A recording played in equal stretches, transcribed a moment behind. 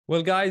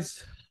Well,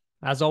 guys,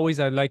 as always,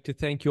 I'd like to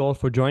thank you all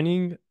for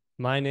joining.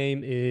 My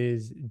name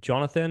is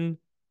Jonathan.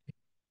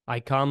 I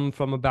come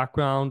from a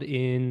background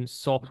in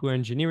software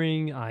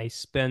engineering. I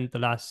spent the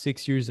last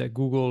 6 years at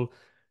Google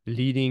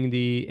leading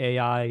the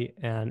AI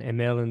and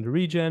ML in the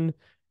region.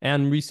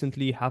 And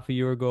recently, half a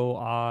year ago,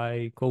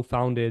 I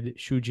co-founded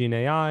Gen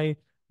AI,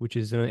 which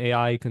is an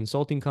AI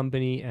consulting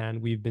company, and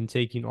we've been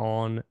taking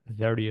on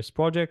various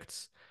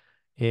projects.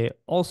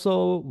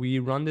 Also, we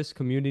run this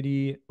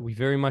community. We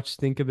very much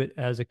think of it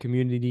as a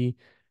community.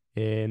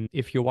 And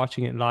if you're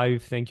watching it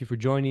live, thank you for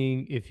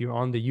joining. If you're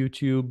on the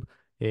YouTube,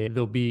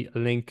 there'll be a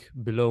link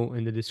below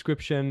in the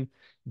description.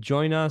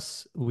 Join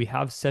us. We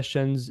have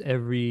sessions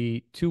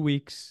every 2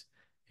 weeks,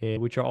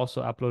 which are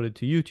also uploaded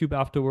to YouTube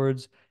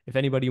afterwards. If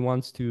anybody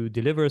wants to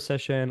deliver a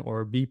session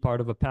or be part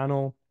of a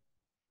panel,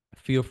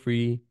 feel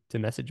free to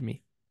message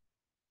me.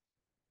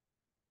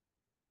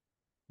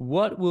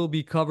 What we'll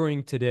be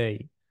covering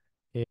today.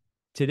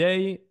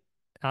 Today,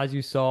 as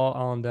you saw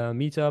on the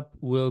meetup,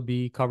 we'll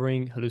be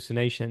covering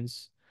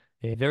hallucinations.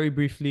 Very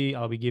briefly,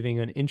 I'll be giving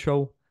an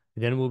intro.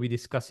 Then we'll be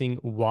discussing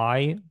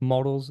why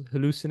models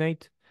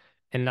hallucinate.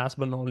 And last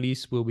but not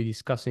least, we'll be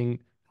discussing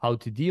how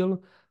to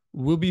deal.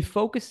 We'll be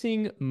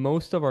focusing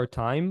most of our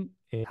time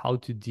how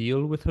to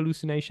deal with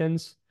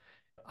hallucinations.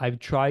 I've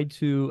tried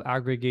to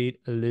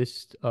aggregate a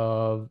list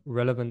of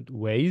relevant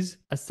ways.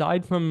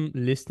 Aside from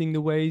listing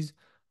the ways,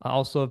 I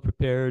also have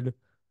prepared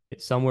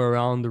somewhere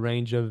around the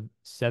range of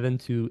 7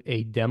 to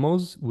 8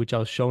 demos, which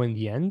I'll show in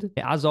the end.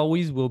 As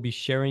always, we'll be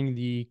sharing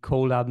the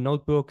Colab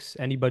notebooks.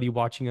 Anybody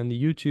watching on the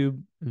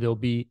YouTube, they'll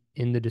be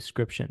in the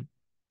description.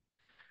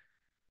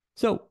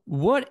 So,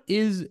 what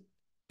is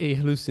a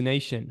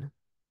hallucination?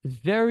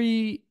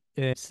 Very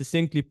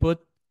succinctly put,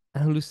 a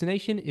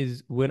hallucination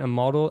is when a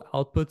model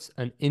outputs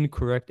an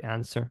incorrect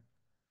answer.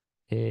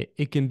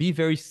 It can be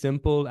very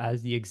simple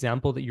as the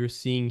example that you're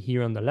seeing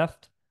here on the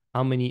left.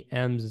 How many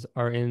M's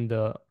are in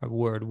the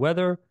word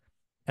weather?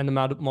 And the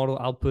model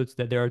outputs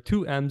that there are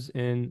 2 M's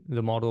in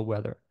the model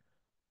weather.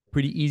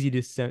 Pretty easy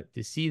to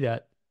see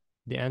that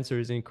the answer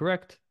is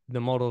incorrect.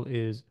 The model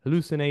is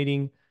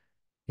hallucinating.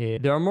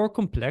 There are more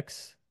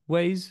complex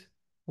ways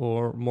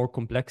or more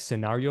complex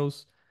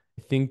scenarios.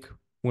 I think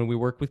when we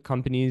work with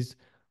companies,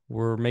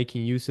 we're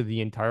making use of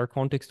the entire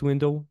context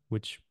window,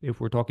 which, if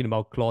we're talking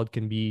about Claude,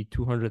 can be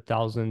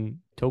 200,000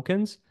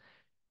 tokens.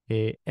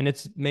 And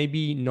it's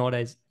maybe not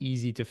as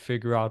easy to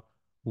figure out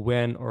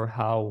when or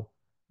how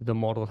the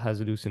model has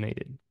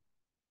hallucinated.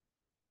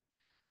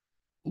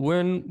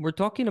 When we're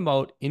talking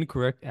about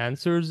incorrect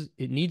answers,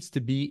 it needs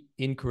to be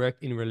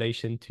incorrect in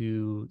relation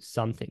to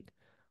something.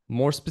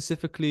 More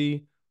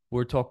specifically,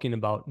 we're talking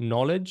about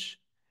knowledge,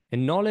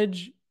 and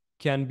knowledge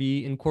can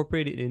be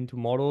incorporated into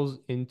models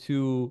in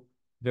two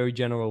very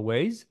general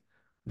ways.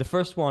 The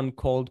first one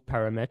called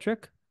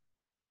parametric,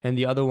 and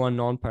the other one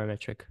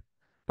non-parametric.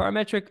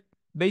 Parametric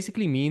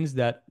basically means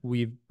that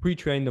we've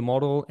pre-trained the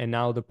model, and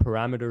now the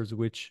parameters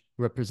which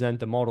represent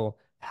the model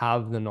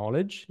have the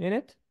knowledge in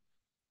it.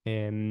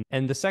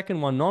 And the second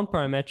one,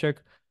 non-parametric,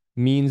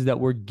 means that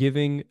we're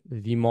giving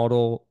the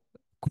model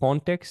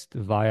context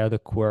via the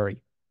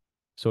query.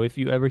 So if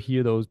you ever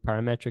hear those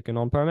parametric and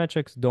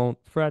non-parametrics, don't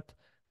fret.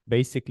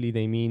 Basically,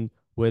 they mean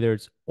whether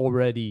it's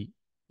already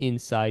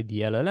inside the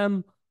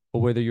LLM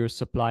or whether you're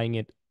supplying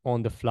it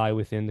on the fly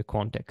within the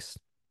context.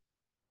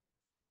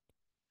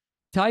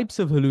 Types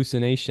of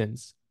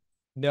hallucinations.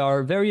 There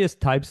are various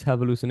types of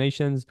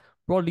hallucinations.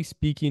 Broadly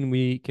speaking,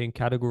 we can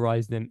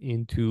categorize them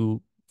into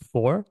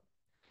four.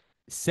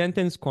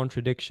 Sentence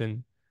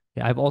contradiction.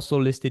 I've also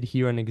listed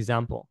here an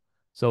example.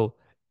 So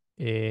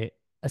a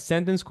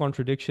sentence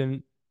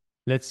contradiction,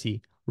 let's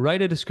see,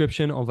 write a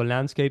description of a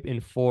landscape in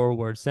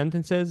 4-word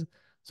sentences.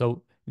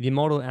 So the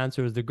model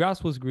answers, the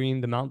grass was green,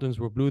 the mountains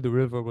were blue, the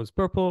river was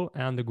purple,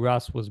 and the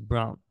grass was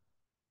brown.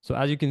 So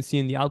as you can see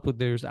in the output,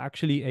 there's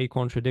actually a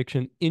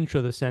contradiction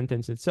intra the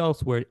sentence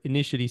itself, where it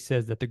initially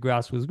says that the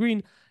grass was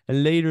green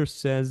and later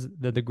says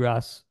that the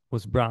grass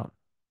was brown.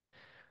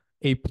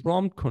 A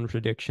prompt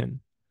contradiction.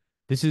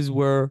 This is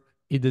where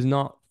it does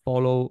not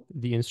follow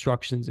the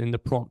instructions in the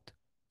prompt.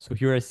 So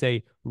here I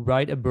say,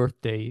 write a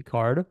birthday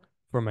card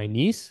for my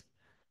niece,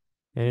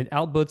 and it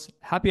outputs,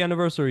 happy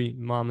anniversary,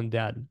 mom and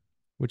dad,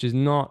 which is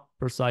not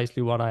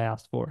precisely what I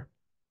asked for.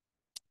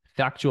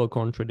 Factual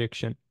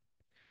contradiction.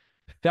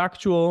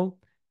 Factual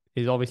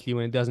is obviously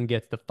when it doesn't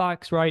get the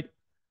facts right.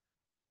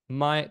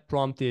 My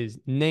prompt is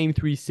name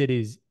 3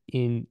 cities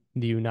in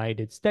the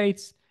United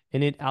States,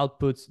 and it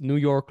outputs New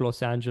York,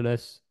 Los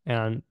Angeles,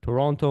 and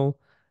Toronto,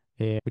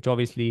 which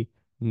obviously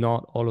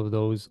not all of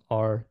those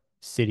are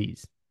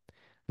cities.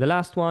 The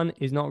last one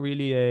is not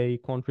really a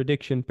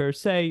contradiction per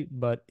se,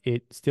 but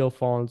it still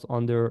falls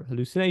under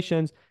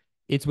hallucinations.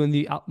 It's when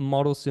the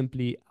model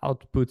simply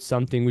outputs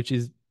something which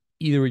is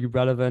either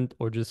irrelevant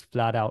or just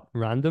flat out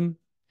random.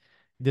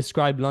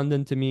 Describe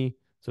London to me.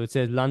 So it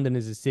says London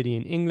is a city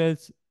in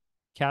England.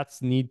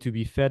 Cats need to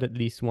be fed at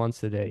least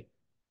once a day.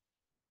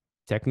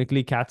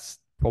 Technically, cats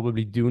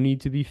probably do need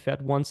to be fed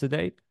once a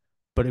day,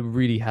 but it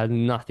really has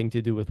nothing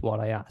to do with what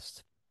I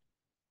asked.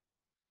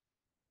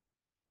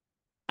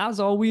 As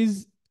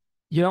always,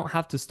 you don't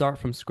have to start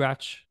from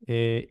scratch.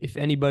 If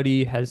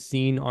anybody has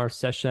seen our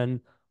session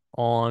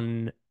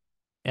on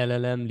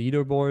LLM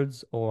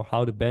leaderboards or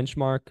how to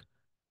benchmark,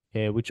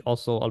 which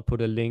also I'll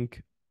put a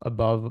link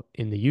above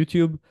in the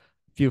YouTube,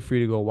 feel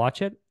free to go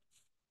watch it.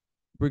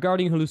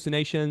 Regarding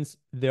hallucinations,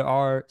 there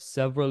are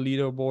several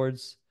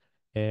leaderboards.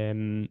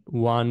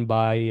 One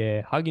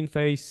by Hugging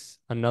Face,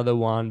 another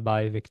one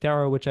by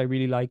Victera, which I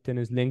really liked and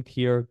is linked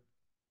here.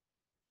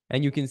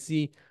 And you can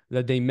see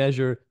that they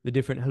measure the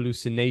different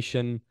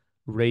hallucination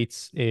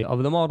rates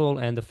of the model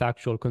and the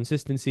factual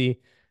consistency.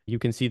 You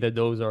can see that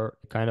those are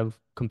kind of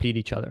complete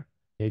each other.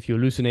 If you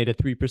hallucinate at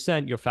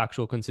 3%, your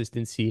factual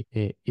consistency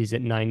is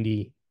at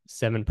 97%.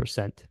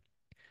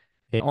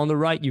 On the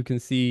right, you can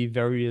see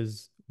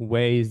various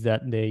ways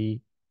that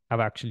they have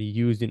actually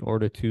used in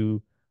order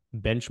to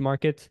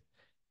benchmark it.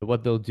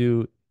 What they'll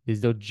do is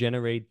they'll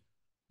generate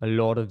a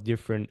lot of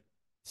different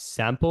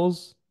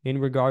samples in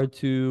regard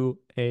to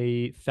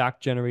a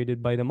fact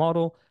generated by the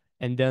model,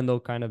 and then they'll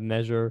kind of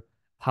measure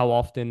how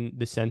often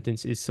the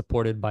sentence is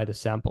supported by the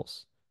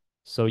samples.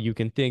 So you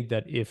can think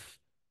that if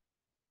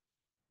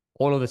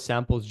all of the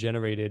samples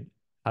generated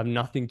have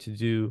nothing to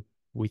do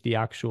with the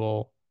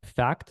actual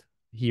fact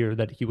here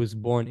that he was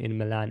born in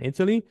Milan,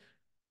 Italy,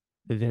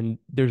 then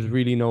there's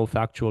really no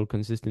factual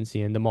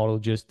consistency and the model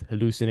just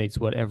hallucinates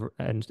whatever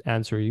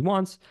answer he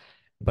wants.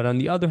 But on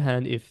the other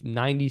hand, if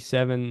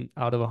 97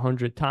 out of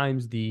 100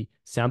 times the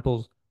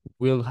samples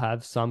will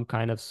have some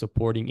kind of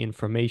supporting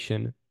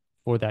information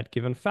for that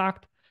given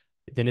fact,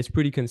 then it's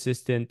pretty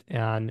consistent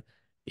and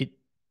it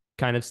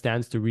kind of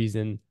stands to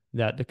reason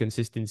that the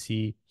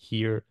consistency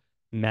here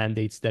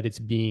mandates that it's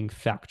being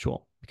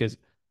factual because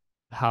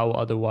how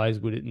otherwise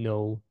would it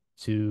know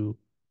to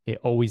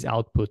always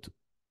output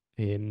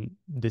in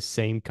the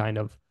same kind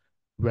of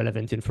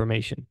relevant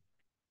information?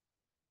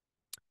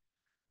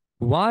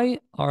 Why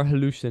are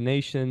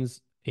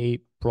hallucinations a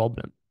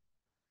problem?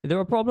 They're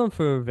a problem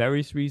for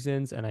various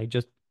reasons, and I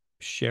just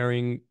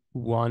sharing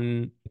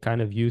one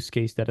kind of use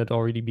case that had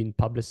already been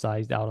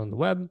publicized out on the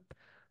web.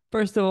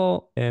 First of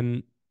all,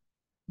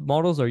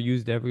 models are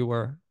used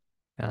everywhere,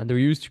 and they're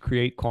used to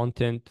create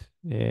content,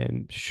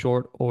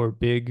 short or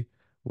big,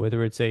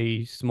 whether it's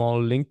a small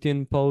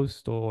LinkedIn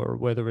post or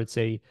whether it's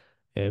a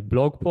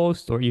blog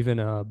post or even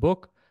a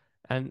book,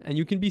 and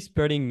you can be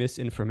spreading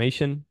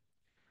misinformation.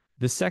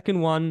 The second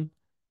one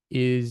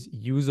is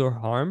user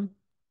harm.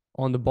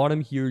 On the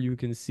bottom here, you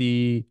can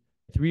see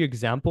three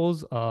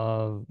examples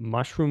of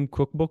mushroom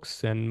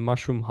cookbooks and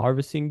mushroom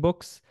harvesting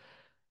books,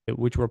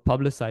 which were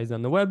publicized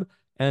on the web.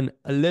 And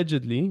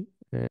allegedly,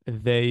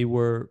 they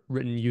were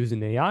written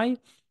using AI.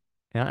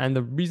 And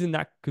the reason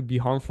that could be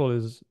harmful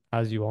is,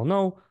 as you all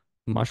know,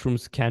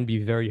 mushrooms can be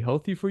very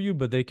healthy for you,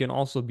 but they can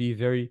also be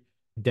very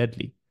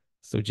deadly.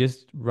 So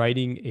just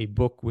writing a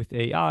book with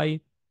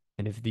AI,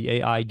 and if the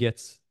AI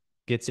gets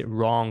it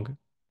wrong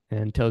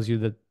and tells you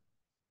that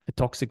a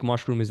toxic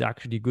mushroom is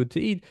actually good to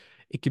eat,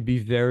 it could be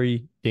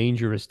very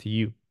dangerous to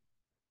you.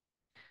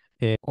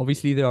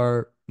 Obviously, there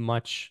are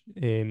much,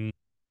 you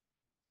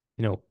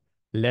know,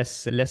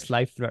 less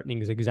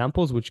life-threatening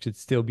examples, which could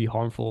still be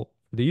harmful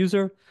for the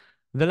user.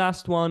 The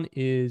last one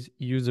is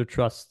user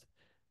trust.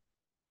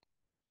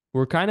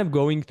 We're kind of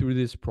going through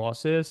this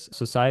process,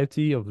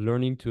 society of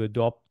learning to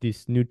adopt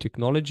this new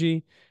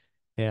technology.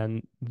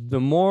 And the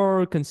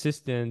more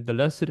consistent, the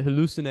less it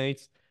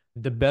hallucinates,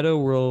 the better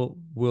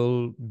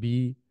we'll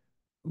be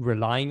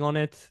relying on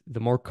it, the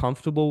more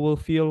comfortable we'll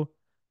feel.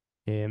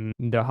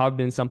 There have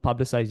been some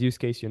publicized use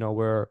case,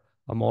 where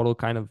a model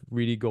kind of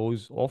really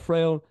goes off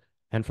rail,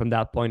 and from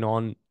that point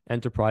on,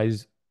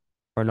 enterprise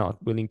are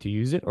not willing to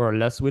use it or are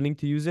less willing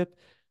to use it.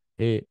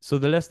 So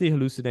the less they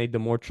hallucinate, the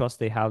more trust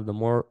they have, the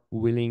more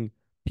willing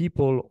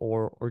people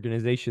or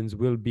organizations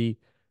will be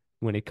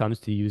when it comes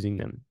to using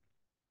them.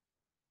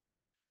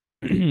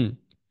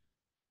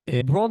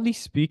 Broadly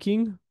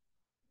speaking,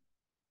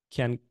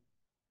 can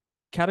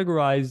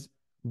categorize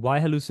why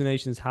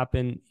hallucinations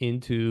happen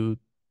into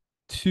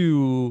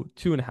two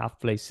and a half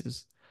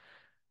places.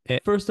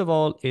 First of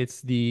all,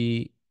 it's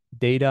the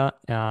data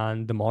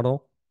and the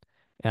model.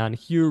 And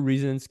here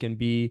reasons can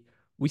be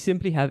we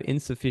simply have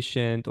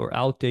insufficient or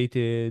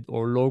outdated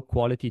or low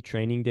quality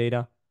training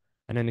data.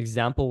 And an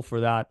example for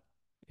that,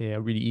 a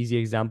really easy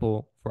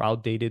example for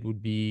outdated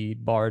would be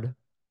Bard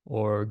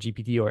or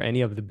GPT or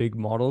any of the big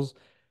models.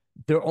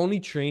 They're only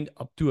trained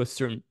up to a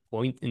certain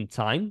point in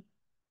time.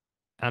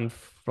 And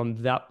from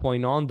that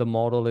point on, the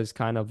model is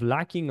kind of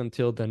lacking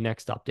until the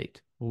next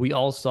update. We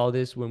all saw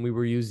this when we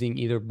were using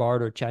either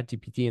Bard or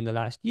ChatGPT in the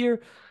last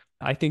year.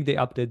 I think they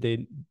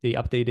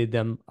updated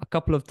them a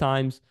couple of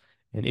times.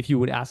 And if you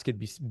would ask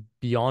it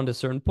beyond a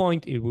certain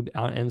point, it would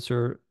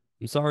answer,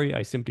 I'm sorry,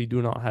 I simply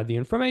do not have the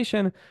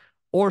information.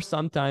 Or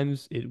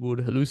sometimes it would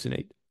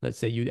hallucinate. Let's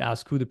say you'd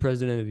ask who the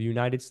president of the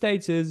United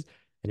States is.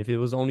 And if it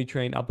was only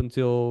trained up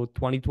until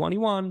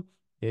 2021,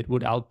 it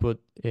would output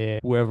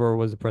whoever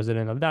was the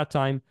president of that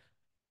time,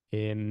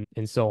 and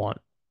so on.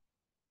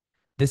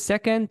 The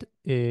second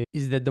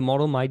is that the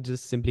model might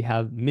just simply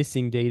have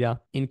missing data,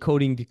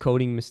 encoding,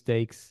 decoding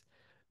mistakes.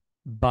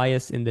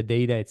 bias in the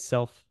data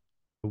itself.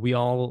 We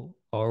all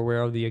are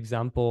aware of the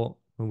example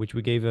which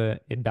we gave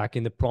it back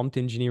in the prompt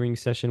engineering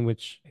session,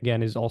 which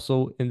again is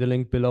also in the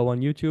link below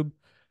on YouTube.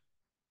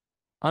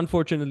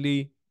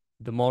 Unfortunately,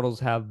 the models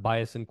have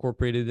bias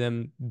incorporated in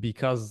them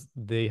because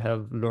they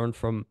have learned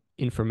from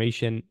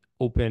information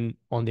open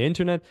on the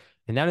internet,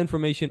 and that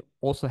information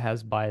also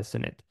has bias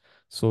in it.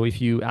 So if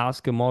you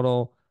ask a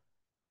model,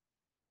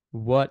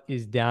 what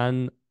is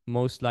Dan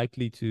most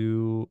likely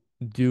to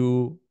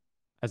do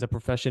as a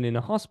profession in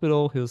a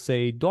hospital, he'll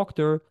say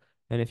doctor.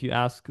 And if you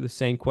ask the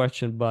same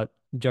question but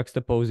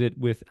juxtapose it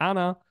with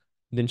Anna,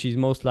 then she's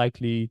most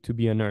likely to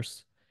be a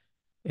nurse.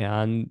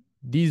 And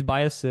these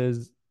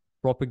biases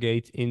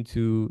propagate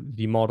into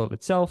the model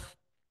itself.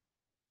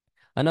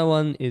 Another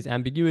one is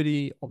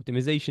ambiguity,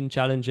 optimization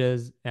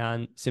challenges,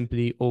 and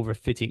simply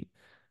overfitting.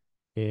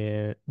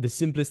 The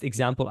simplest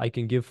example I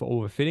can give for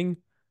overfitting,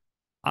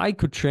 I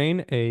could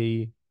train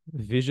a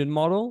vision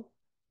model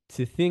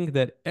to think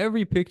that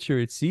every picture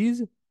it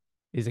sees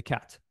is a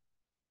cat.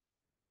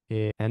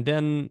 And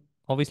then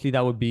obviously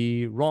that would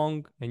be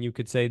wrong. And you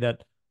could say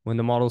that when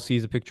the model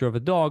sees a picture of a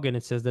dog and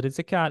it says that it's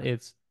a cat,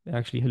 it's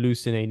actually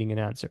hallucinating an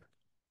answer.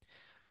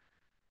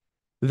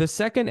 The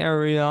second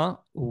area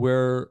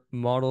where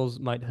models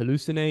might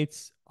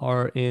hallucinate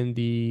are in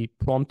the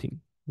prompting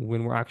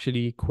when we're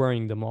actually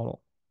querying the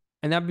model.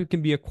 And that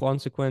can be a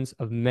consequence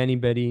of many,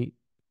 many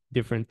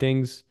different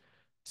things.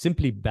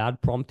 Simply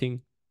bad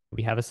prompting.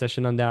 We have a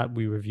session on that.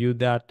 We reviewed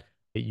that.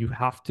 You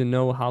have to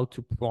know how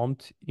to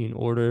prompt in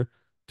order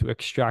to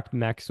extract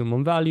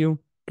maximum value.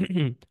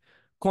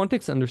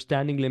 Context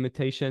understanding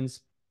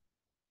limitations.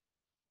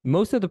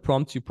 Most of the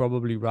prompts you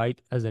probably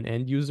write as an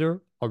end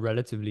user are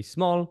relatively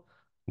small.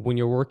 When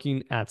you're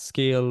working at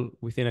scale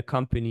within a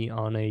company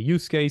on a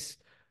use case,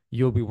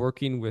 you'll be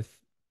working with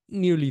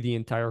nearly the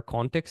entire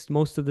context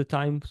most of the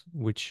time,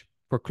 which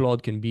for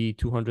Claude can be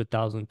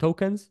 200,000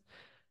 tokens.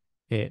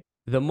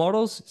 The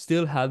models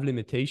still have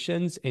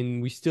limitations,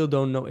 and we still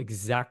don't know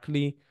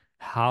exactly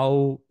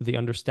how they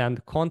understand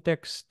the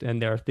context.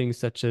 And there are things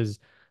such as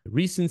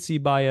recency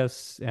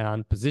bias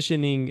and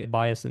positioning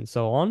bias and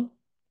so on.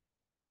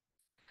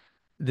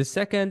 The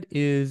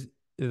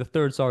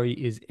third, sorry,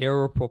 is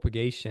error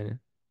propagation.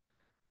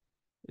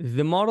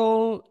 The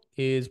model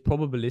is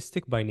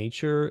probabilistic by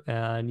nature,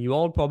 and you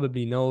all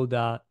probably know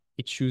that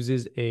it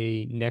chooses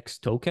a next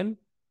token.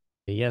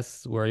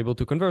 Yes, we're able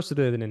to converse with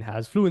it, and it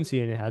has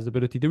fluency and it has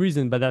ability to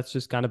reason, but that's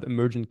just kind of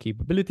emergent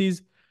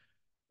capabilities.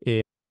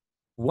 It,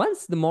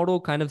 Once the model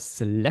kind of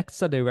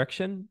selects a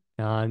direction,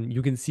 and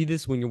you can see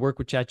this when you work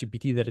with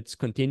ChatGPT that it's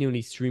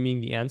continually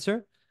streaming the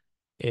answer.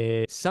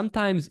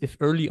 Sometimes if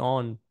early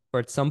on or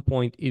at some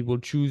point it will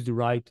choose the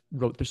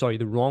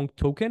wrong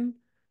token,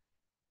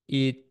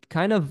 it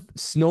kind of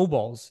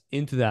snowballs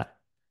into that.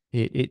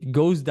 It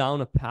goes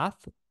down a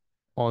path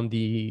on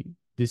the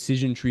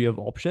decision tree of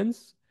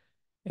options.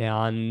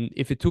 And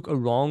if it took a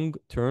wrong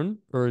turn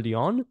early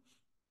on,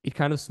 it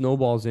kind of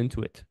snowballs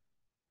into it.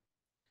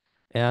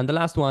 And the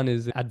last one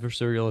is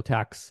adversarial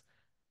attacks.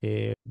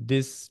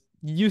 This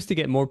used to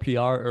get more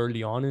PR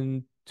early on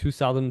in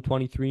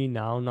 2023,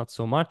 now not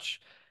so much.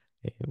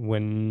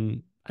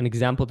 When an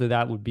example to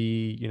that would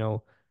be,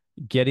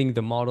 getting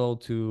the model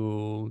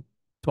to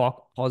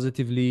talk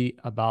positively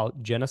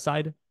about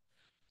genocide.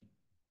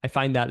 I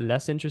find that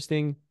less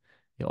interesting.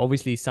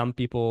 Obviously, some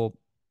people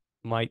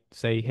might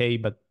say, hey,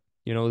 but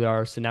there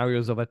are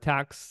scenarios of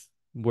attacks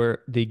where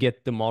they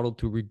get the model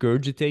to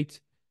regurgitate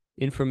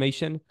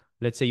information.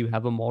 Let's say you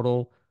have a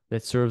model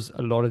that serves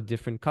a lot of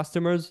different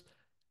customers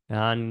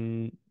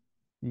and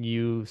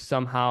you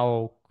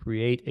somehow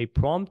create a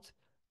prompt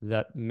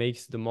that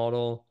makes the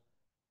model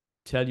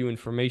tell you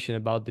information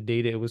about the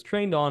data it was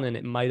trained on, and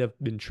it might have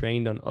been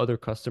trained on other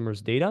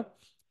customers' data.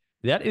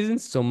 That isn't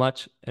so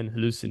much an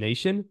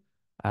hallucination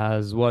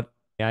as what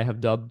I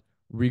have dubbed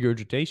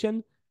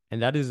regurgitation,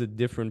 and that is a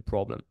different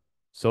problem.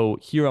 So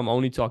here I'm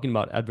only talking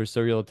about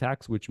adversarial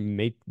attacks, which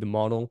make the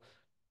model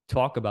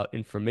talk about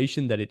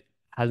information that it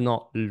has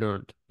not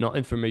learned, not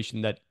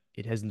information that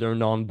it has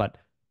learned on, but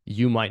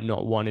you might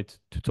not want it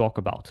to talk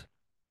about.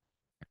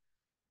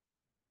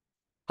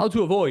 How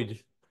to avoid?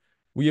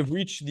 We have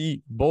reached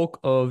the bulk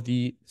of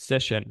the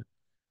session.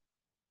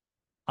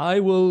 I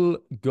will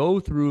go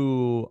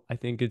through, I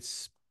think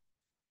it's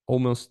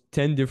almost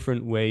 10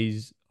 different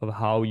ways of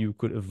how you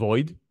could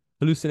avoid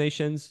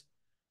hallucinations.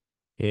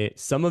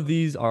 Some of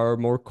these are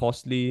more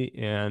costly,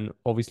 and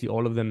obviously,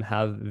 all of them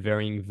have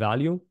varying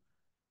value.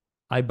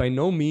 I by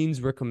no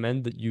means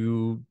recommend that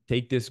you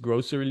take this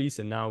grocery list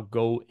and now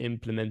go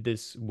implement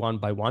this one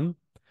by one.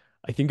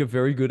 I think a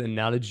very good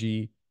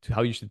analogy to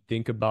how you should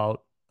think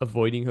about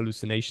avoiding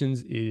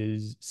hallucinations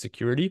is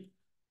security.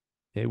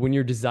 When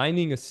you're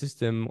designing a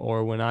system,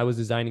 or when I was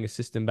designing a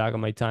system back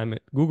on my time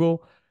at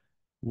Google,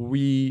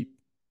 we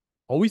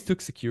always took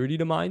security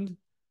to mind.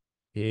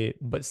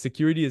 But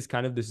security is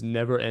kind of this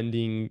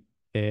never-ending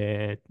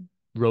uh,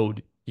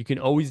 road. You can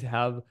always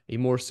have a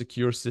more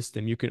secure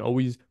system. You can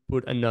always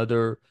put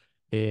another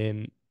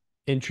um,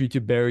 entry to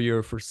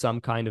barrier for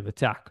some kind of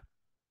attack.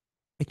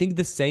 I think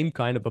the same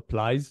kind of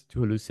applies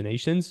to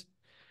hallucinations.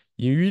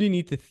 You really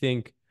need to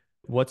think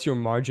what's your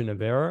margin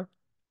of error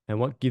and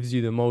what gives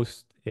you the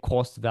most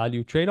cost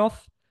value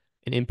trade-off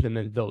and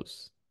implement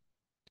those.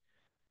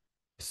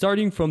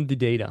 Starting from the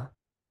data.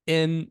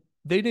 And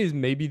data is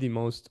maybe the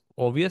most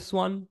obvious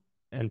one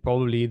and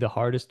probably the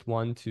hardest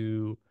one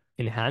to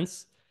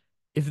enhance.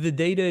 If the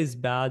data is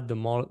bad, the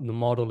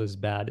model is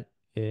bad.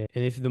 And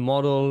if the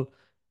model,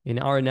 in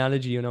our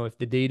analogy, if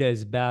the data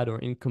is bad or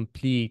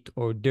incomplete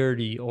or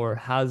dirty or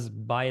has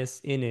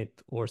bias in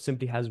it or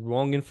simply has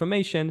wrong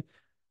information,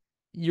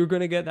 you're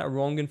going to get that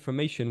wrong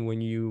information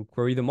when you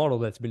query the model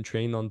that's been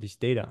trained on this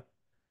data.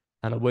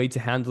 And a way to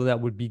handle that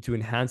would be to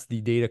enhance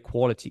the data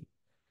quality,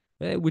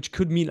 which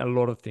could mean a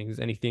lot of things,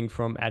 anything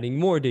from adding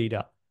more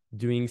data,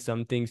 doing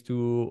some things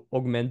to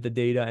augment the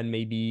data and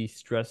maybe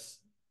stress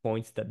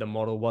points that the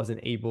model wasn't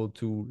able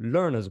to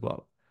learn as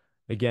well.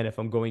 Again, if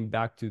I'm going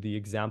back to the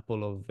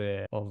example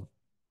of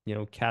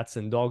cats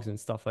and dogs and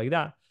stuff like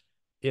that,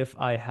 if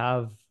I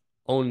have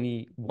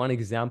only one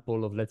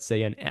example of, let's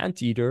say, an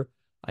anteater,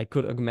 I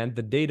could augment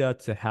the data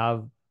to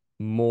have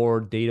more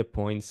data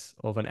points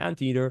of an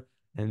anteater,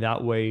 and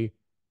that way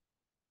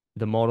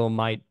the model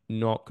might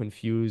not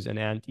confuse an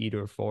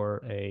anteater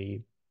for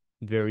a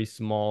very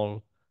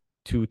small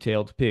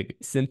two-tailed pig.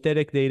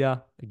 Synthetic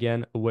data,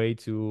 again, a way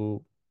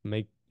to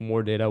make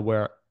more data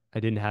where I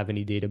didn't have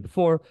any data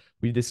before.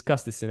 We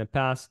discussed this in the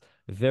past.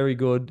 Very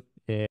good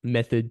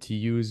method to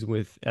use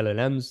with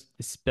LLMs,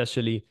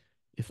 especially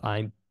if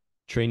I'm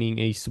training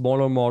a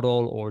smaller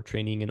model or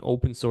training an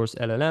open source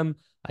LLM.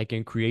 I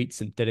can create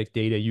synthetic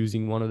data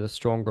using one of the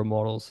stronger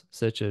models,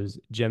 such as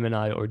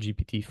Gemini or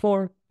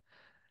GPT-4.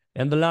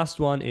 And the last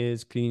one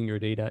is cleaning your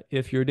data.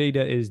 If your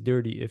data is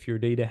dirty, if your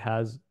data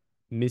has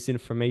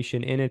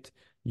misinformation in it,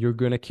 you're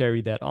going to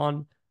carry that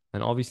on.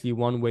 And obviously,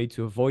 one way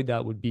to avoid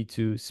that would be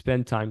to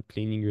spend time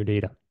cleaning your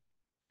data.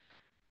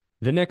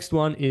 The next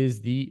one is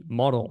the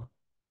model.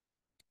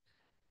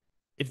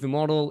 If the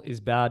model is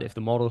bad, if the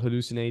model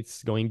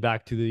hallucinates, going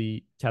back to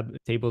the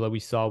table that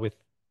we saw with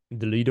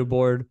the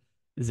leaderboard,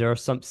 there are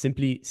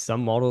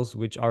some models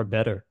which are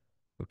better.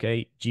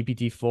 Okay,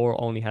 GPT-4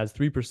 only has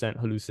 3%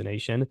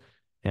 hallucination,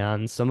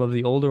 and some of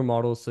the older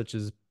models, such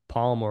as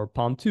Palm or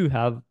Palm 2,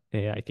 have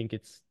I think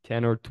it's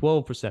 10 or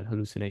 12%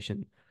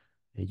 hallucination.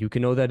 You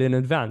can know that in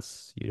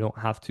advance. You don't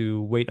have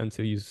to wait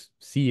until you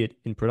see it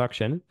in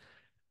production.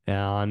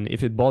 And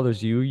if it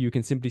bothers you, you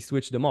can simply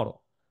switch the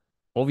model.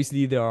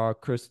 Obviously, there are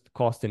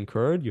costs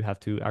incurred. You have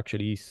to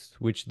actually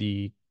switch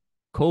the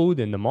code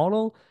in the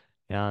model.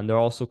 And there are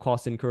also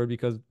costs incurred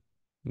because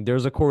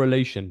there's a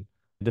correlation.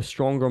 The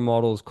stronger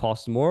models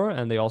cost more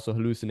and they also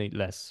hallucinate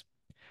less.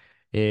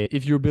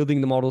 If you're building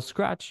the model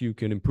scratch, you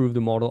can improve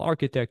the model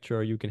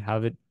architecture. You can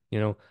have it,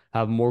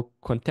 have more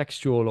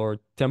contextual or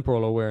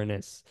temporal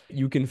awareness.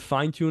 You can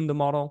fine tune the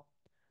model.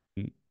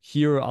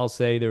 Here, I'll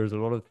say there's a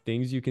lot of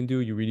things you can do.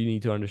 You really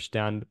need to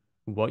understand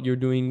what you're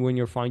doing when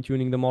you're fine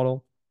tuning the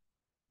model.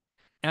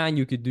 And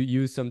you could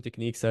use some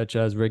techniques such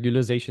as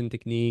regularization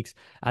techniques,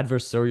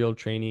 adversarial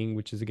training,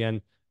 which is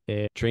again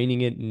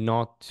training it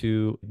not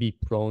to be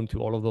prone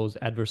to all of those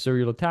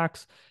adversarial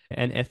attacks,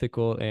 and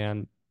ethical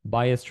and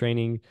bias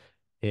training.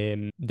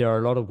 There are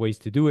a lot of ways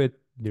to do it.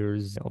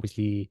 There's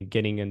obviously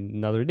getting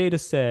another data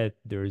set.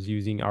 There's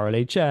using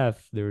RLHF.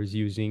 There's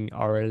using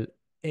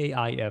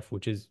RLAIF,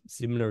 which is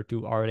similar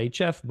to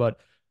RLHF, but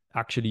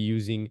actually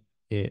using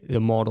the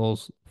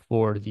models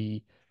for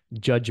the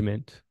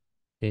judgment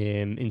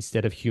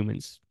instead of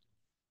humans.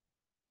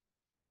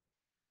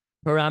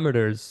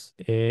 Parameters.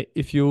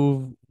 If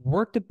you've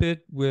worked a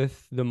bit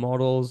with the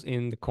models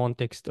in the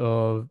context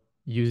of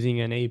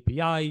using an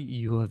API,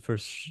 you have for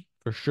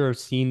sure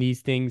seen these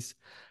things.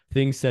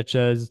 Things such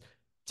as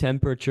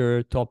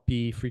temperature, top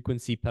P,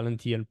 frequency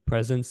penalty, and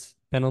presence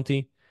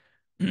penalty.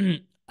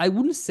 I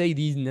wouldn't say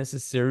these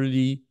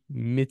necessarily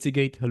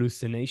mitigate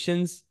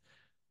hallucinations,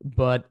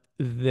 but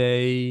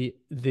they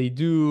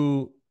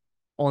do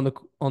on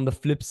the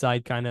flip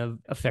side kind of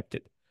affect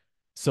it.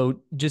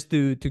 So just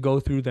to go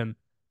through them,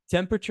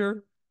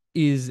 temperature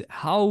is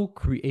how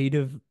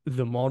creative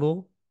the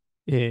model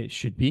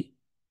should be,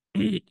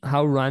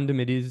 how random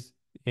it is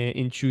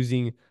in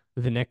choosing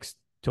the next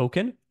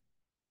token.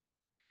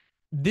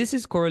 This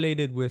is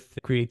correlated with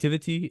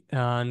creativity,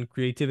 and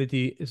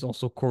creativity is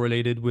also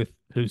correlated with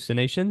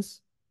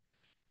hallucinations.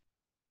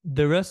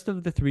 The rest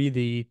of the three,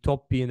 the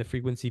top P and the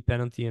frequency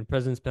penalty and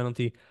presence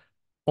penalty,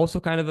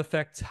 also kind of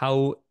affects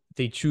how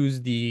they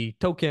choose the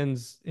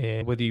tokens,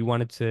 whether you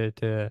wanted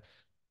to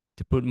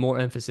put more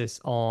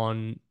emphasis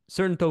on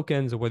certain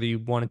tokens or whether you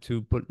wanted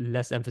to put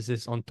less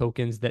emphasis on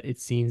tokens that it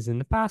seems in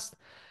the past.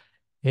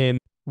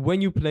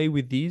 When you play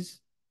with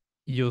these,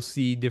 you'll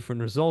see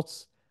different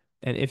results.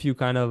 And if you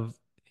kind of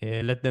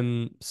let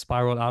them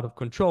spiral out of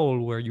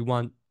control, where you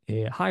want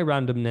a high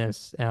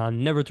randomness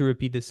and never to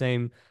repeat the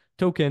same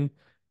token,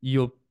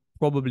 you'll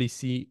probably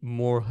see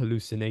more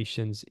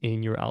hallucinations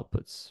in your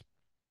outputs.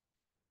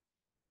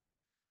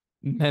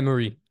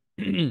 Memory.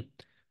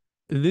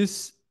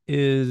 This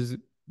is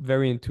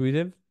very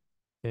intuitive.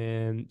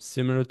 and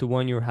similar to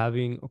when you're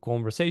having a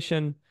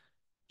conversation.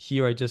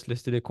 Here, I just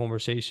listed a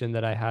conversation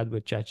that I had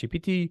with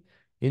ChatGPT.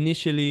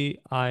 Initially,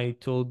 I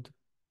told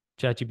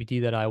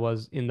ChatGPT that I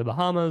was in the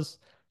Bahamas.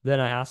 Then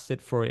I asked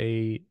it for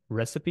a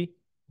recipe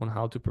on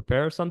how to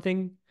prepare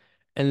something.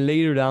 And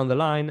later down the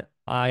line,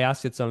 I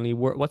asked it suddenly,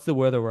 what's the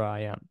weather where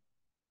I am?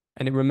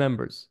 And it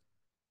remembers.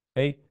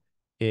 Okay.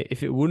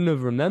 If it wouldn't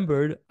have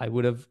remembered, I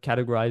would have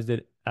categorized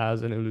it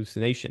as an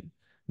hallucination.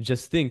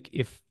 Just think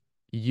if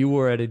you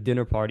were at a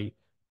dinner party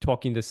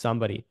talking to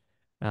somebody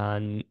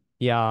and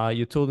yeah,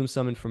 you told them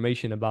some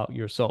information about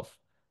yourself.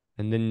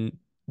 And then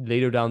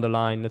later down the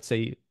line, let's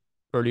say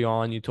early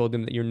on, you told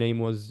them that your name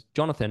was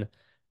Jonathan.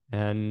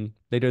 And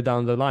later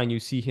down the line, you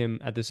see him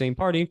at the same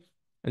party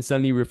and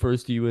suddenly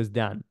refers to you as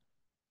Dan.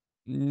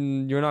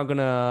 You're not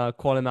gonna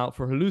call him out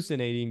for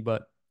hallucinating,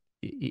 but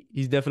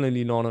he's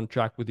definitely not on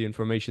track with the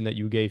information that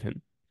you gave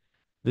him.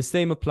 The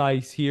same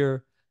applies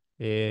here.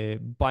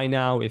 By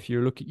now, if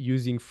you're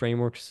using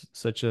frameworks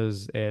such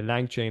as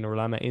LangChain or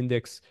Llama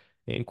Index,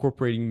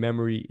 incorporating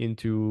memory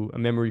into a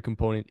memory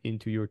component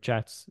into your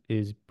chats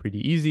is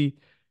pretty easy.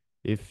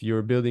 If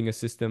you're building a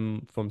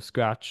system from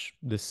scratch,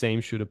 the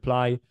same should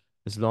apply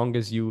as long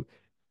as you,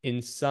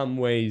 in some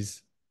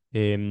ways,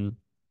 um,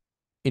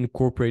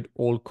 incorporate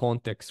all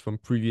context from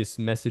previous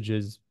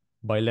messages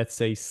by, let's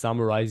say,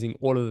 summarizing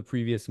all of the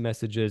previous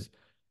messages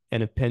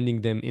and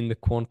appending them in the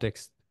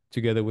context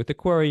together with the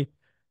query,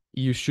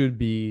 you should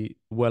be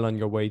well on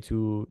your way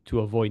to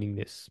avoiding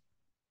this.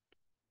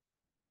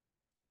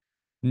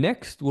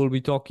 Next, we'll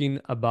be talking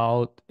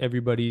about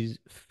everybody's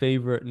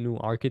favorite new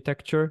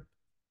architecture,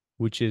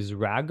 which is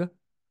RAG.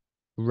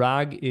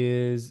 RAG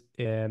is,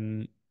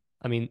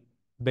 I mean,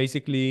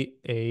 basically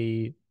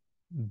a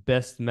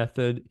best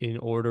method in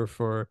order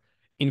for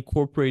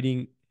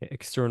incorporating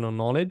external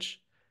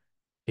knowledge.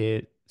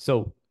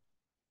 So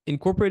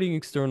incorporating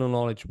external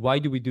knowledge, why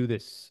do we do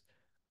this?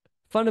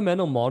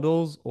 Fundamental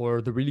models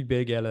or the really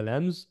big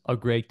LLMs are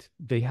great.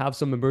 They have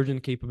some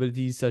emergent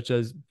capabilities such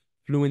as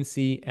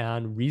fluency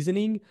and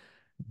reasoning,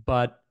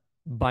 but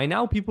by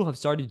now people have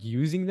started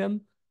using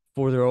them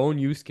for their own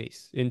use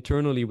case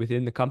internally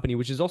within the company,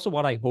 which is also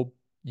what I hope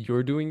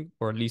you're doing,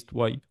 or at least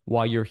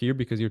why you're here,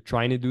 because you're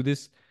trying to do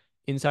this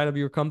inside of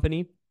your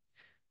company.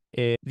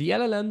 The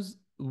LLMs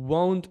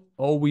won't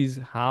always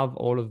have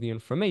all of the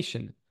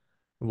information.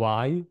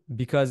 Why?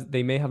 Because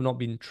they may have not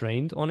been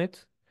trained on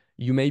it.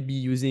 You may be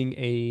using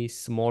a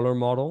smaller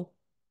model,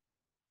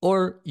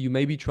 or you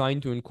may be trying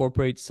to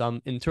incorporate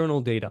some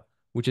internal data,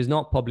 which is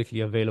not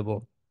publicly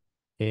available.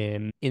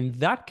 In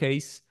that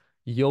case,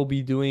 you'll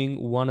be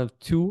doing one of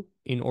two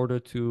in order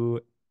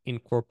to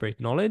incorporate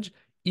knowledge,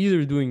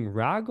 either doing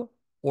RAG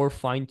or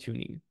fine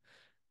tuning.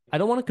 I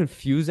don't want to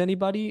confuse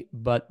anybody,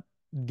 but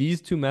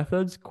these two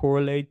methods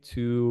correlate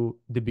to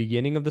the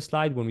beginning of the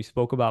slide when we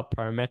spoke about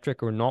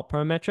parametric or not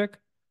parametric.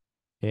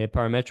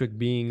 Parametric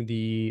being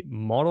the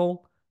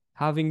model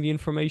having the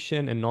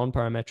information and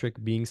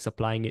non-parametric being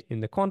supplying it in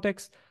the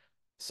context.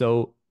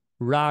 So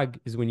RAG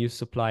is when you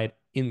supply it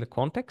in the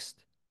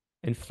context,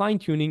 and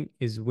fine-tuning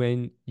is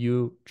when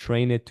you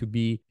train it to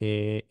be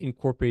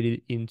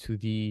incorporated into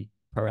the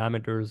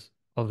parameters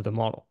of the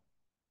model.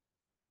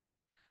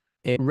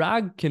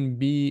 RAG can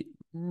be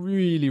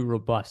really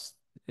robust.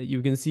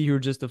 You can see here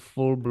just a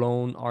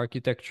full-blown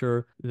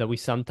architecture that we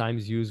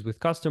sometimes use with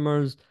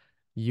customers.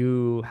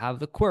 You have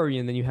the query,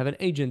 and then you have an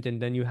agent,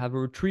 and then you have a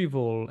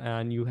retrieval,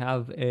 and you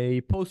have a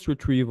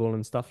post-retrieval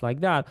and stuff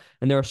like that.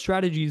 And there are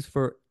strategies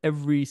for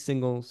every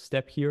single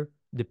step here,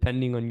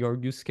 depending on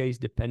your use case,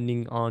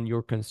 depending on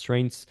your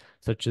constraints,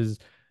 such as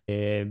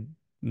uh,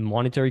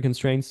 monetary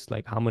constraints,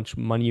 like how much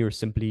money you're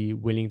simply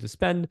willing to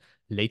spend,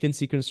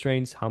 latency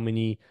constraints, how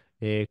many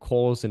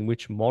calls and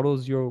which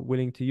models you're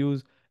willing to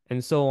use,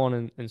 and so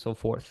on and so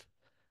forth.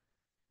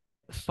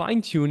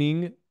 Fine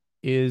tuning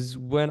is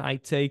when I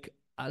take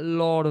a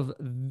lot of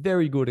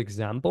very good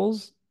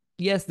examples.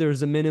 Yes,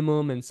 there's a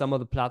minimum, and some of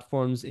the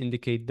platforms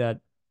indicate that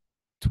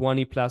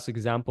 20 plus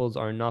examples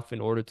are enough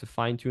in order to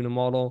fine tune a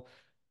model.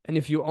 And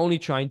if you're only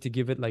trying to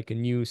give it like a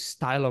new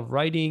style of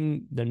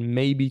writing, then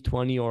maybe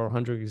 20 or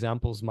 100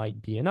 examples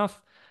might be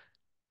enough.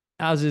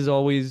 As is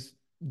always,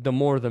 the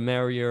more the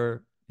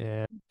merrier.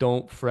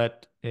 Don't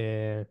fret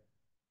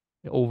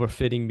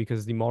overfitting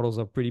because the models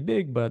are pretty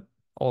big, but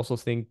also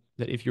think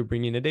that if you're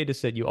bringing a data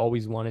set, you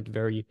always want it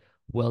very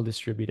well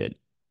distributed.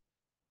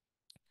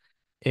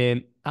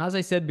 And as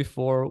I said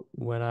before,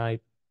 when I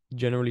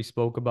generally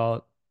spoke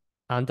about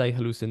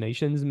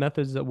anti-hallucinations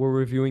methods that we're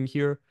reviewing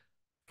here,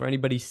 for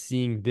anybody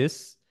seeing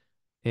this,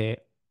 I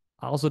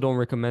also don't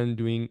recommend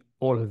doing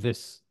all of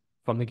this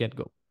from the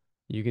get-go.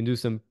 You can do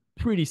some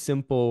pretty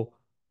simple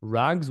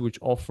RAGs which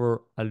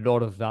offer a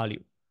lot of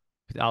value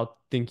without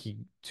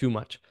thinking too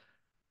much.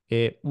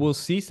 We'll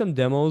see some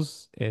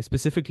demos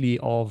specifically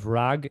of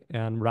RAG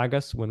and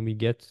RAGAS when we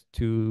get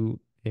to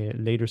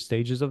later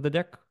stages of the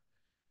deck.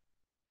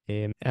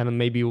 And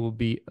maybe it will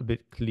be a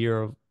bit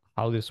clear of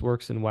how this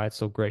works and why it's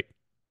so great.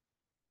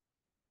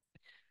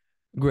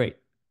 Great.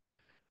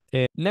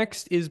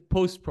 Next is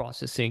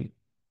post-processing.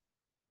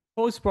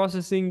 Post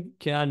processing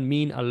can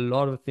mean a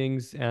lot of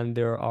things, and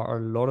there are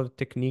a lot of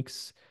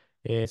techniques,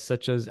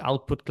 such as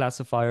output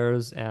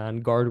classifiers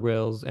and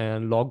guardrails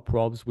and log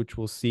probes, which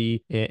we'll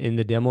see in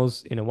the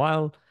demos in a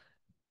while.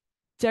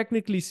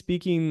 Technically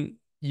speaking,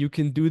 you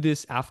can do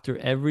this after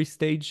every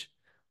stage,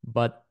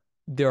 but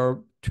there are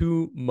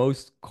two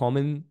most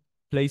common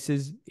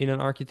places in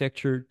an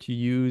architecture to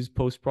use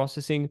post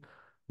processing.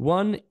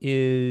 One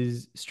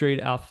is straight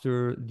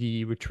after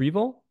the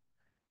retrieval,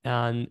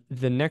 and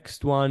the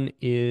next one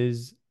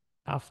is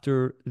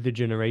after the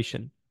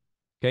generation.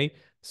 Okay.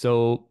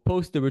 So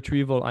post the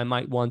retrieval, I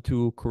might want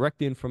to correct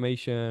the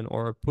information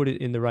or put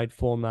it in the right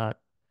format.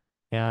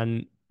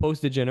 And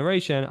post the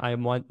generation, I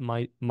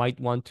might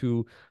want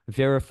to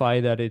verify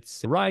that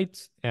it's right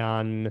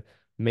and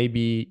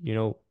maybe,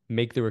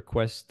 make the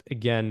request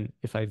again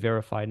if I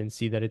verified and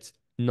see that it's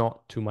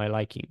not to my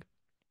liking.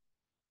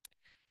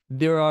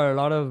 There are a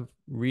lot of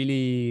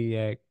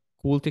really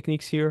cool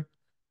techniques here,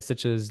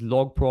 such as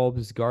log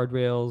probes,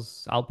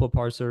 guardrails, output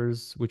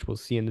parsers, which we'll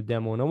see in the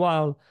demo in a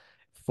while.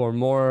 For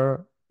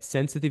more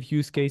sensitive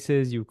use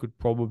cases, you should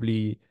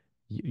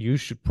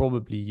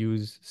probably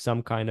use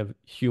some kind of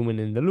human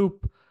in the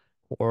loop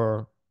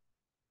or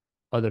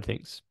other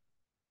things.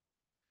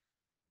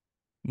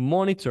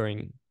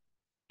 Monitoring.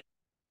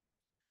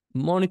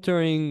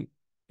 Monitoring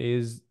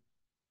is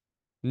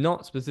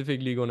not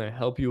specifically going to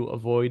help you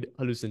avoid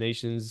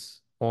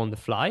hallucinations on the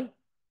fly.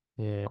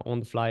 On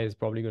the fly is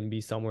probably going to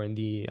be somewhere in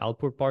the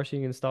output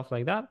parsing and stuff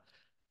like that.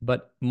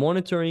 But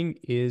monitoring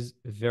is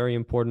very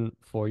important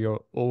for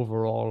your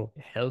overall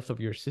health of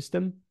your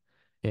system.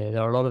 There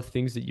are a lot of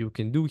things that you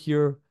can do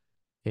here.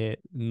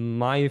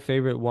 My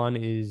favorite one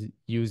is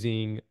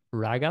using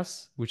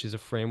RAGAS, which is a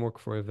framework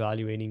for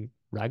evaluating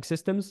RAG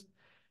systems.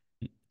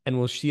 And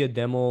we'll see a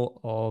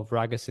demo of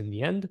RAGAS in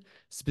the end.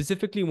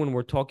 Specifically, when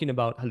we're talking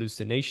about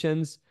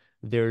hallucinations,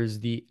 there's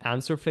the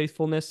answer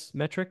faithfulness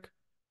metric,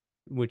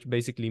 which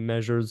basically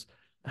measures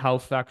how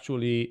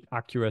factually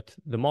accurate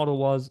the model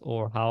was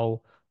or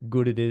how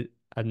good it is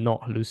at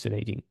not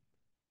hallucinating.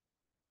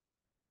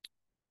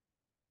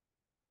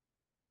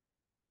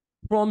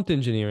 Prompt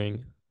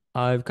engineering.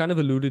 I've kind of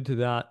alluded to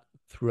that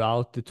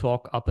throughout the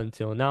talk up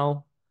until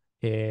now.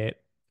 Uh,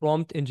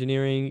 Prompt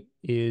engineering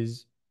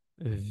is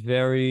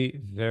very,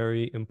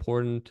 very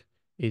important.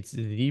 It's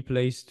the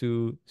place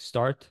to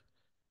start.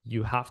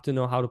 You have to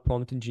know how to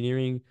prompt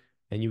engineering,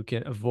 and you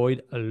can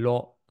avoid a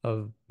lot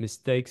of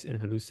mistakes and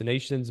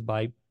hallucinations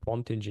by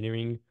prompt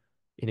engineering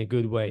in a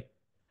good way.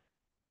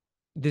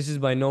 This is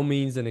by no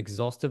means an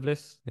exhaustive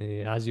list.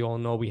 As you all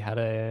know, we had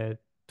a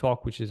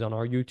talk which is on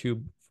our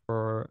YouTube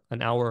for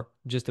an hour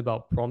just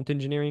about prompt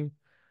engineering.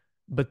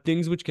 But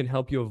things which can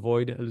help you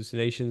avoid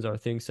hallucinations are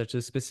things such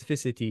as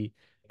specificity,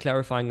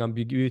 clarifying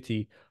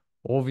ambiguity,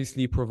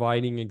 obviously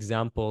providing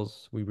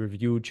examples. We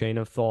review chain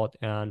of thought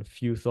and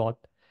few thought,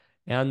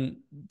 and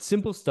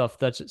simple stuff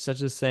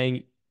such as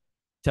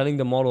telling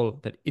the model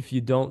that if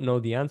you don't know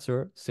the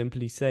answer,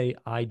 simply say,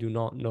 I do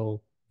not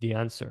know the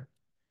answer.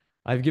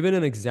 I've given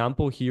an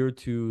example here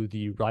to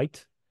the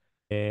right.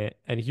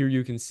 And here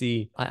you can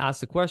see I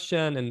asked a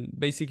question, and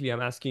basically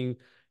I'm asking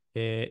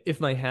if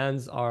my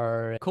hands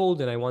are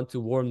cold and I want to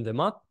warm them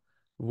up,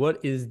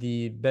 what is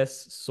the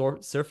best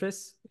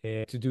surface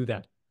to do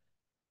that?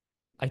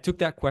 I took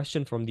that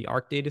question from the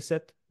ARC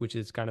dataset, which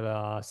is kind of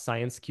a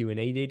science Q&A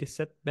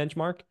dataset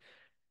benchmark.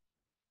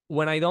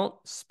 When I don't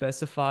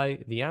specify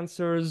the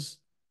answers,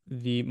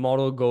 the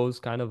model goes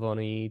kind of on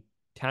a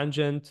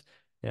tangent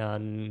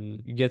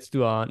and gets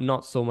to a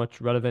not so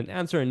much relevant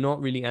answer and not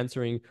really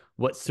answering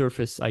what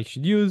surface I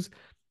should use.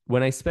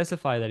 When I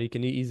specify that it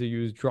can either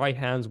use dry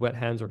hands, wet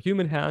hands, or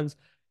human hands,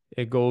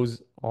 it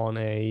goes on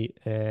a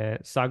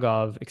saga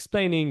of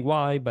explaining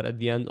why, but at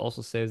the end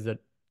also says that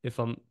if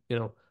I'm,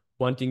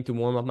 wanting to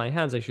warm up my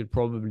hands, I should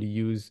probably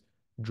use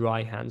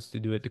dry hands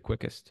to do it the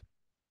quickest.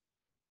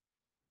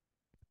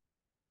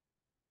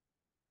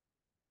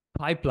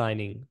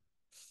 Pipelining.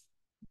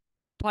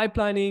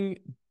 Pipelining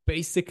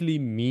basically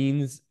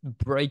means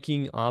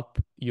breaking up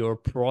your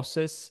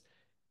process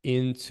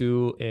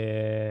into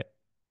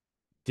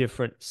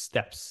different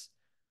steps.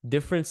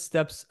 Different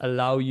steps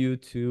allow you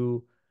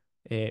to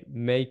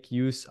make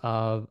use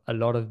of a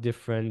lot of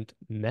different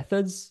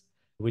methods,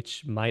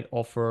 which might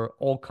offer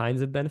all kinds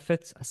of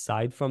benefits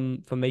aside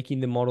from making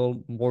the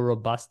model more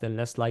robust and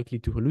less likely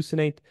to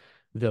hallucinate.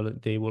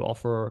 They will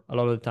offer a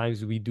lot of the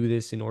times we do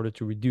this in order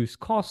to reduce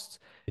costs,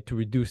 to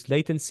reduce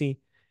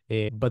latency,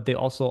 but they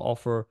also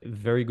offer a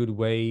very good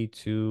way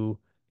to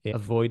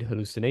avoid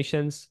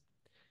hallucinations.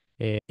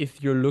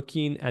 If you're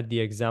looking at the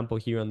example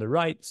here on the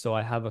right, so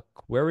I have a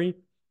query,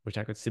 which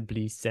I could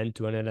simply send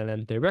to an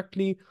LLM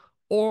directly,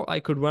 or I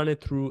could run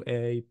it through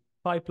a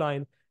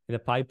pipeline. In a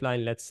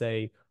pipeline, let's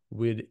say,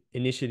 would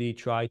initially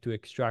try to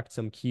extract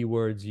some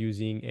keywords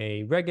using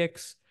a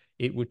regex.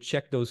 It would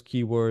check those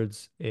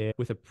keywords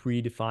with a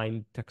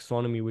predefined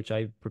taxonomy, which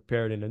I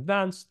prepared in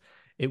advance.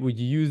 It would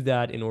use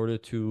that in order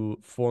to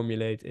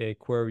formulate a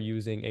query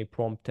using a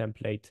prompt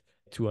template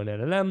to an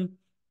LLM.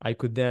 I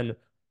could then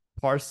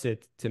parse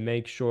it to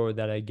make sure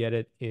that I get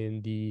it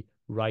in the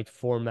right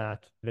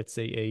format, let's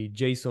say a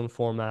JSON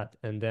format,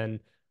 and then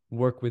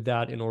work with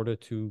that in order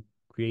to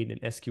create an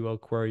SQL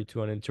query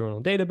to an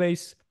internal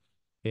database.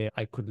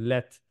 I could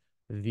let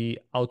the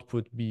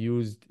output be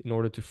used in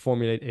order to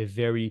formulate a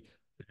very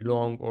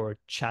long or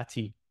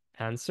chatty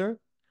answer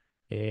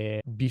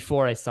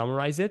before I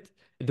summarize it.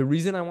 The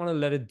reason I want to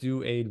let it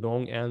do a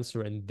long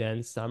answer and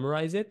then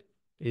summarize it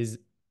is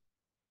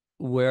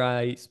where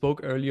I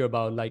spoke earlier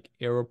about like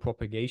error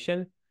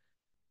propagation.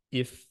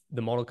 If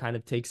the model kind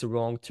of takes a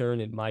wrong turn,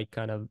 it might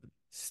kind of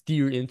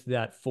steer into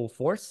that full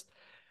force.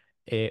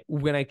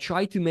 When I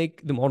try to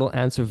make the model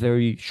answer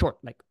very short,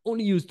 like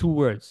only use two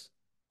words,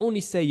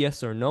 only say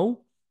yes or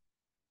no,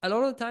 a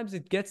lot of the times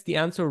it gets the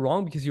answer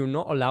wrong because you're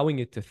not allowing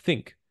it to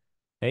think.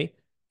 Okay.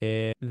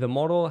 The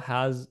model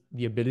has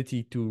the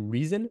ability to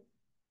reason.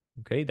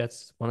 Okay.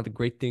 That's one of the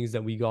great things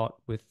that we got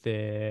with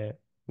the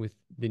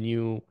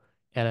new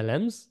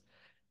LLMs.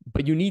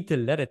 But you need to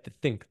let it to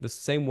think. The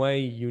same way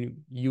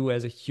you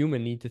as a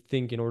human need to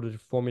think in order to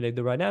formulate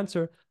the right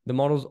answer, the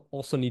models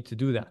also need to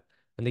do that.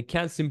 And they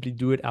can't simply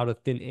do it out of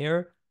thin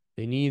air.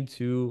 They need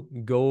to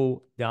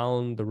go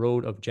down the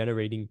road of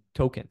generating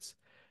tokens.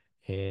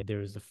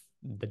 There's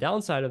the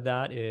downside of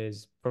that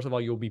is, first of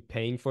all, you'll be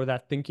paying for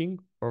that thinking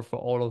or for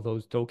all of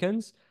those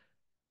tokens.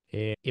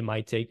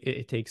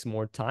 It takes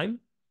more time,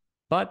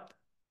 but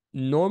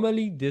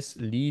normally this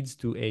leads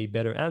to a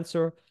better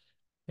answer.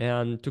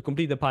 And to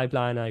complete the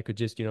pipeline, I could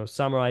just,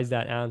 summarize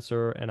that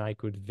answer and I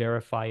could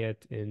verify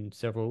it in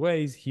several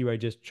ways. Here, I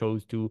just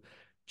chose to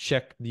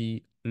check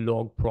the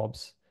log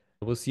probs.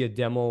 We'll see a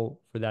demo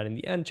for that in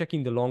the end.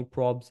 Checking the log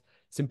probs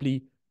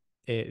simply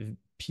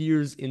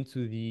peers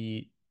into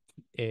the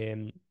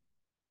um,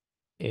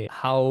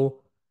 how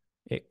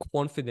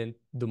confident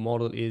the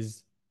model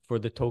is for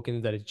the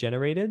tokens that it's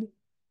generated.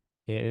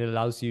 And it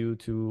allows you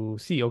to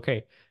see,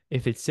 okay,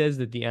 if it says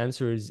that the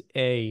answer is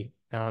A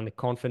and the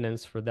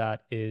confidence for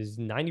that is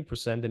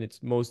 90%, then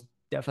it's most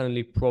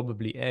definitely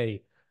probably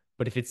A.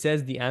 But if it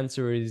says the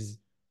answer is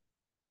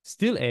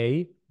still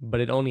A, but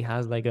it only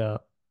has like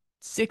a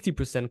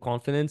 60%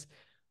 confidence,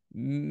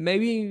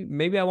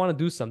 maybe I want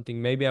to do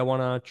something. Maybe I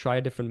want to try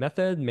a different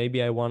method.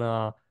 Maybe I want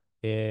to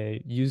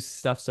use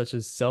stuff such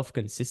as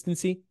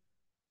self-consistency,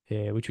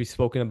 which we've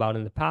spoken about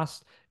in the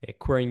past,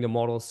 querying the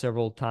model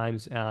several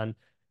times and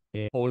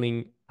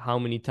polling how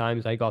many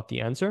times I got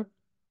the answer,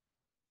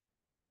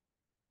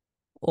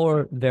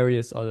 or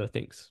various other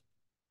things.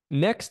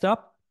 Next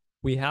up,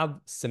 we have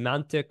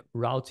semantic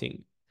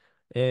routing.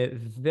 A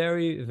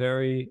very,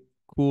 very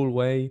cool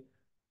way.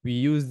 We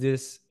use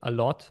this a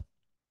lot.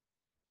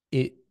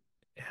 It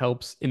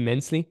helps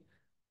immensely.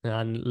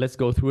 And let's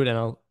go through it, and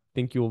I'll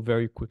think you'll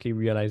very quickly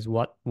realize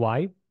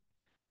why.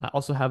 I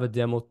also have a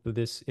demo to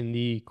this in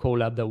the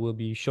collab that we'll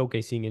be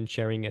showcasing and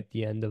sharing at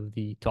the end of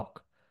the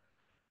talk.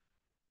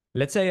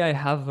 Let's say I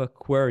have a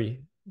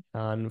query,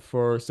 and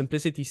for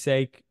simplicity's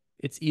sake,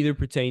 it's either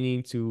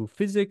pertaining to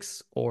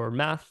physics or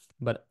math,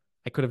 but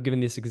I could have given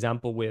this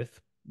example with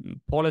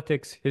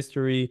politics,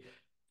 history,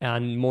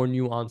 and more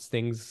nuanced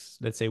things,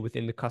 let's say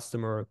within the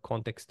customer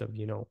context of,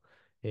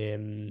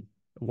 um,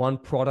 one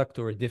product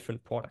or a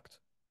different product.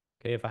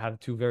 Okay, if I have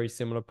two very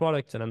similar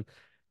products and I'm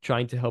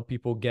trying to help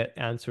people get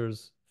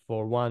answers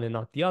for one and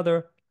not the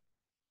other,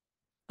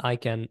 I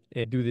can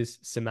do this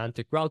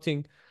semantic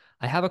routing.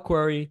 I have a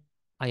query,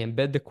 I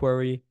embed the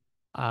query,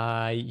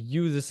 I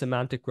use a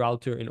semantic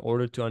router in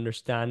order to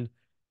understand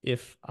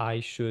if I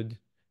should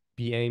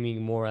be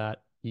aiming more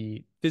at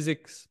the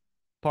physics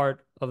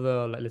part of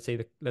let's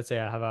say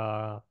I have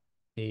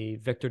a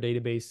vector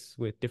database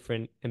with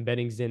different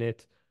embeddings in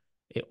it.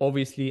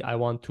 Obviously, I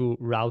want to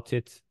route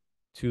it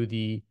to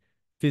the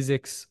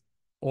physics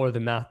or the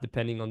math,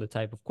 depending on the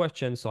type of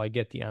question, so I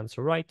get the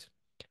answer right.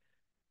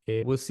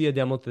 We'll see a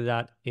demo to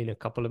that in a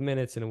couple of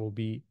minutes and it will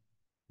be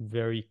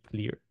very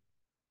clear.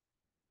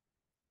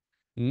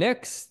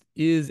 Next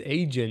is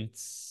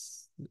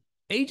agents.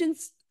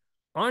 Agents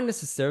aren't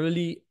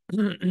necessarily,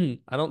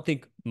 I don't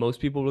think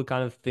most people will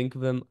kind of think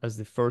of them as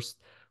the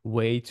first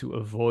way to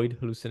avoid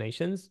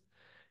hallucinations.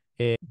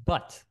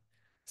 But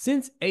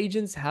since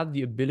agents have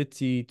the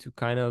ability to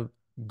kind of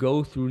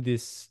go through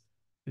this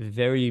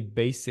very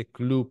basic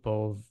loop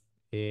of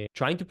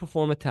trying to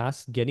perform a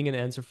task, getting an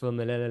answer from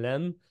an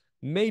LLM,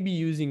 maybe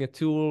using a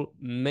tool,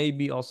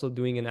 maybe also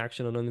doing an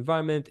action on an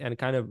environment and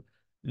kind of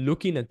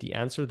looking at the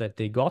answer that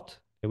they got,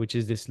 which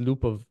is this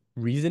loop of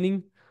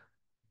reasoning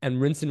and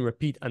rinse and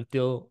repeat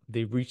until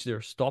they reach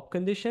their stop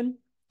condition.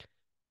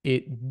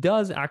 It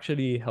does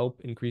actually help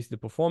increase the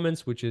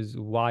performance, which is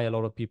why a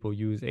lot of people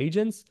use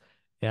agents.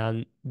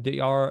 And they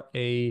are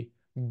a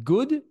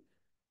good,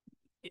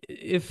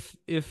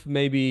 if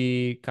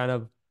maybe kind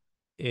of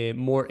a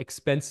more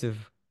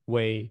expensive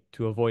way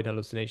to avoid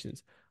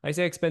hallucinations. I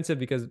say expensive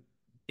because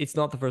it's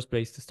not the first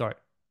place to start.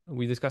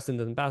 We discussed in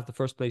the past, the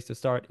first place to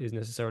start is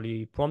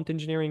necessarily prompt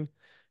engineering.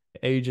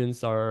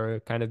 Agents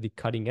are kind of the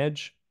cutting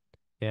edge.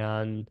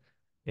 And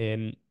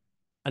um,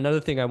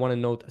 another thing I want to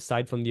note,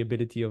 aside from the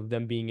ability of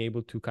them being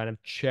able to kind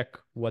of check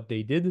what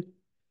they did,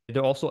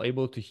 they're also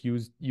able to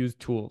use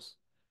tools.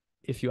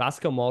 If you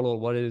ask a model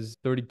what is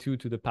 32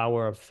 to the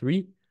power of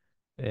 3,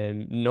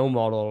 and no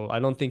model, I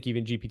don't think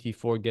even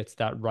GPT-4 gets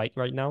that right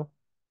now.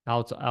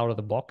 Out of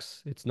the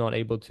box, it's not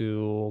able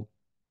to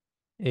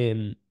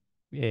um,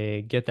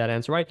 get that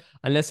answer right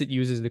unless it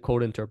uses the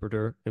code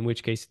interpreter, in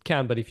which case it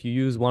can. But if you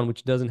use one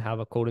which doesn't have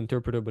a code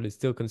interpreter but is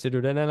still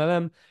considered an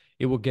LLM,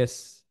 it will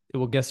guess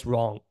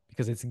wrong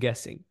because it's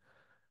guessing.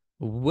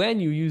 When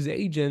you use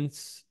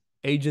agents,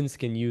 agents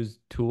can use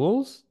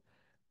tools,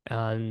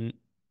 and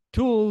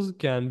tools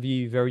can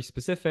be very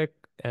specific.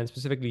 And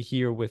specifically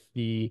here with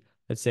the,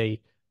 let's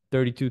say,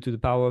 32 to the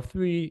power of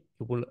 3,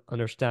 it will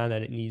understand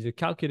that it needs a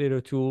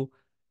calculator tool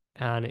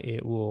and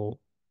it will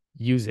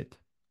use it.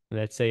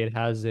 Let's say it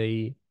has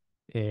a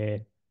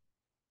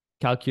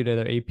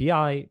calculator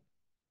API,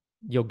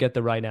 you'll get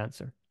the right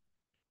answer.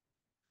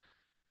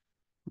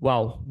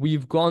 Wow,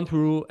 we've gone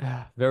through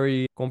a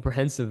very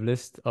comprehensive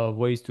list of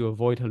ways to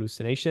avoid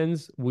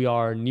hallucinations. We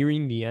are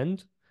nearing the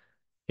end.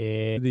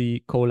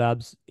 The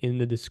collabs in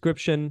the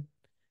description.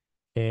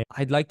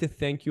 I'd like to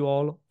thank you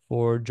all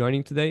for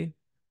joining today.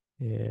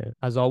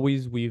 As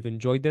always, we've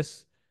enjoyed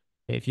this.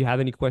 If you have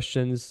any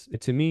questions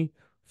to me,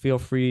 feel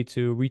free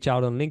to reach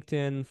out on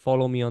LinkedIn,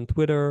 follow me on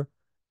Twitter,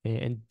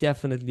 and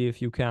definitely,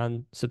 if you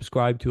can,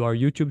 subscribe to our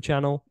YouTube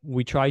channel.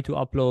 We try to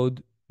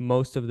upload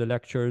most of the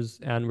lectures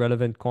and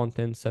relevant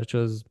content, such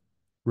as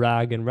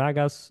RAG and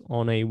RAGAS,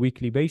 on a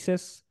weekly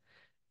basis.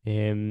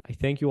 I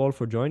thank you all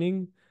for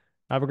joining.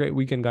 Have a great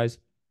weekend, guys.